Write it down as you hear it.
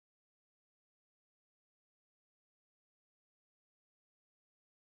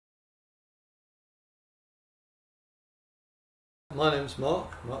My name's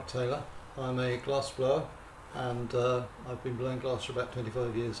Mark Taylor. I'm a glass blower, and I've been blowing glass for about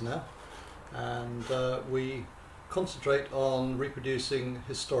 25 years now, and we concentrate on reproducing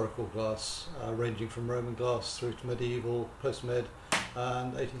historical glass, ranging from Roman glass through to medieval, post-med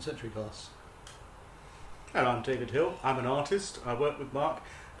and 18th century glass. And I'm David Hill. I'm an artist. I work with Mark.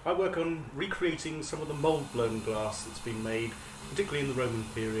 I work on recreating some of the mould blown glass that's been made, particularly in the Roman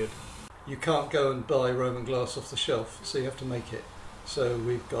period. You can't go and buy Roman glass off the shelf, so you have to make it. So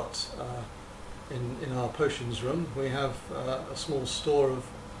we've got, in our potions room, we have a small store of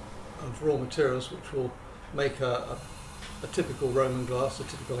raw materials which will make a typical Roman glass, a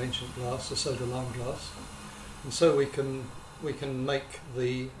typical ancient glass, a soda lime glass. And so we can make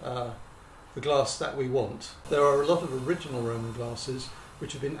the glass that we want. There are a lot of original Roman glasses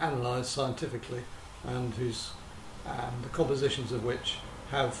which have been analysed scientifically and the compositions of which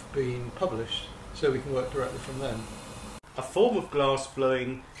have been published, so we can work directly from them. A form of glass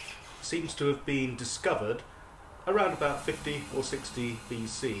blowing seems to have been discovered around about 50 or 60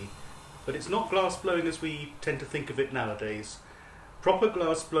 BC, but it's not glass blowing as we tend to think of it nowadays. Proper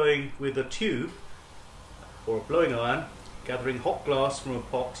glass blowing with a tube or a blowing iron, gathering hot glass from a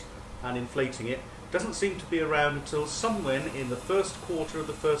pot and inflating it, doesn't seem to be around until somewhere in the first quarter of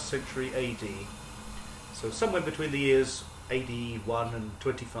the 1st century AD. So somewhere between the years AD 1 and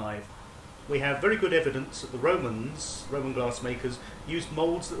 25. We have very good evidence that the Roman glassmakers, used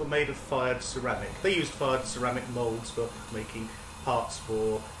moulds that were made of fired ceramic. They used fired ceramic moulds for making parts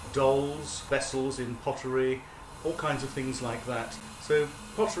for dolls, vessels in pottery, all kinds of things like that. So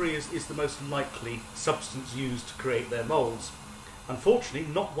pottery is the most likely substance used to create their moulds.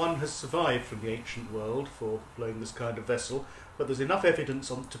 Unfortunately, not one has survived from the ancient world for blowing this kind of vessel, but there's enough evidence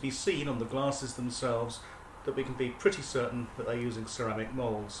to be seen on the glasses themselves that we can be pretty certain that they're using ceramic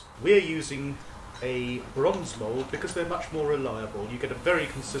moulds. We're using a bronze mould because they're much more reliable. You get a very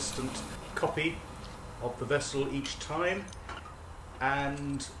consistent copy of the vessel each time,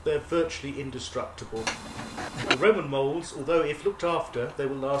 and they're virtually indestructible. The Roman moulds, although if looked after, they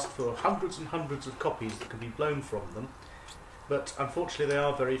will last for hundreds and hundreds of copies that can be blown from them, but unfortunately they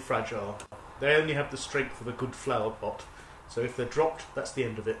are very fragile. They only have the strength of a good flower pot, so if they're dropped, that's the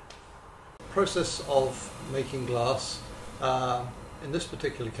end of it. Process of making glass, in this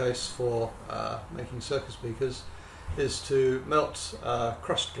particular case for making circus beakers, is to melt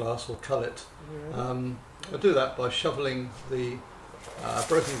crushed glass or cull it. I do that by shoveling the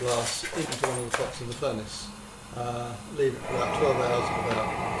broken glass into one of the pots in the furnace, leave it for about 12 hours at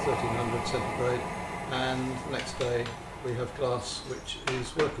about 1300 centigrade, and the next day we have glass which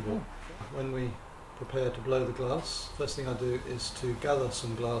is workable. When we prepare to blow the glass, first thing I do is to gather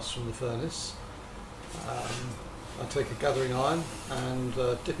some glass from the furnace. I take a gathering iron and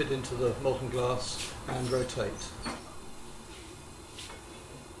dip it into the molten glass and rotate.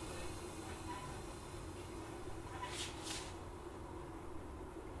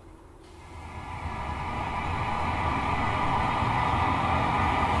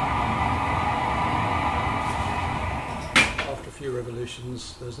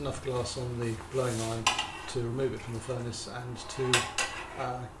 Revolutions, there's enough glass on the blowing iron to remove it from the furnace and to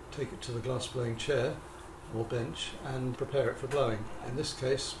take it to the glass blowing chair or bench and prepare it for blowing. In this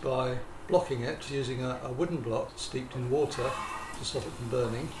case, by blocking it using a wooden block steeped in water to stop it from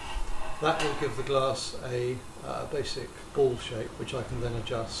burning. That will give the glass a basic ball shape which I can then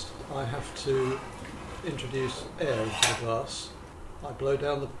adjust. I have to introduce air into the glass. I blow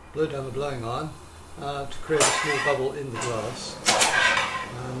down the blowing iron to create a small bubble in the glass,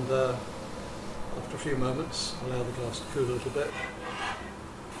 and after a few moments allow the glass to cool a little bit.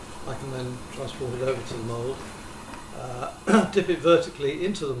 I can then transport it over to the mould, dip it vertically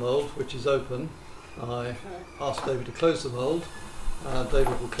into the mould which is open. I ask David to close the mould.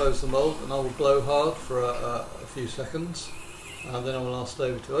 David will close the mould and I will blow hard for a few seconds, and then I will ask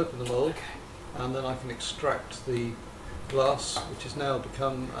David to open the mould, and then I can extract the glass which has now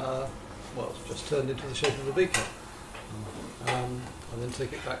become well, it's just turned into the shape of a beaker. I then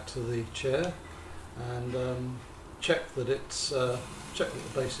take it back to the chair and check that the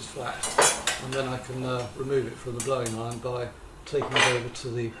base is flat, and then I can remove it from the blowing iron by taking it over to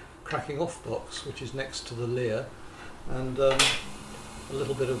the cracking off box which is next to the leer, and a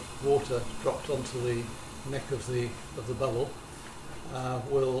little bit of water dropped onto the neck of the bubble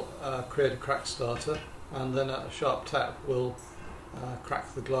will create a crack starter, and then a sharp tap will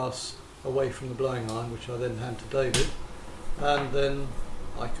crack the glass away from the blowing iron, which I then hand to David, and then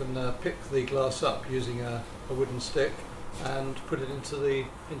I can pick the glass up using a wooden stick and put it into the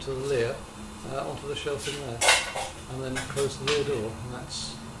leer onto the shelf in there, and then close the leer door, and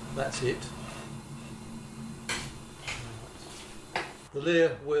that's it. The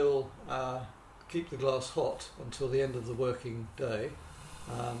leer will keep the glass hot until the end of the working day.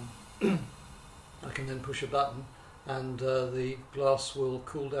 I can then push a button and the glass will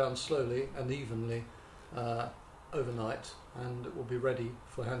cool down slowly and evenly overnight, and it will be ready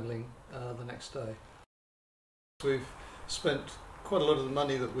for handling the next day. We've spent quite a lot of the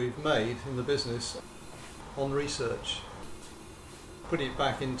money that we've made in the business on research, putting it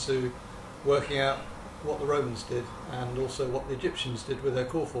back into working out what the Romans did and also what the Egyptians did with their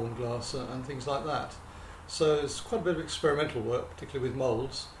core-formed glass and things like that. So it's quite a bit of experimental work, particularly with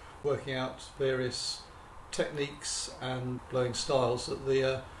moulds, working out various techniques and blowing styles that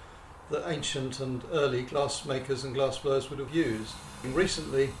the ancient and early glass makers and glass blowers would have used. And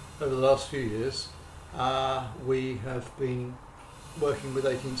recently, over the last few years, we have been working with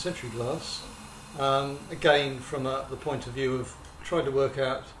 18th century glass, again from the point of view of trying to work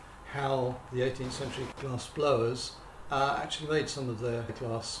out how the 18th century glass blowers actually made some of their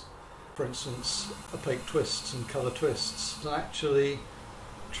glass, for instance opaque twists and colour twists, and actually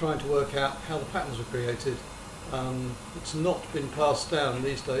trying to work out how the patterns were created. It's not been passed down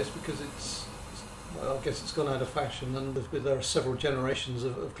these days because well, I guess it's gone out of fashion, and there are several generations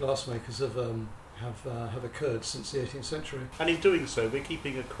of glassmakers have occurred since the 18th century. And in doing so, we're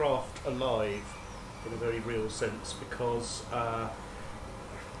keeping a craft alive in a very real sense, because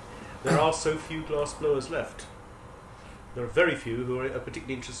there are so few glass blowers left. There are very few who are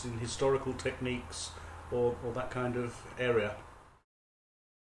particularly interested in historical techniques or that kind of area.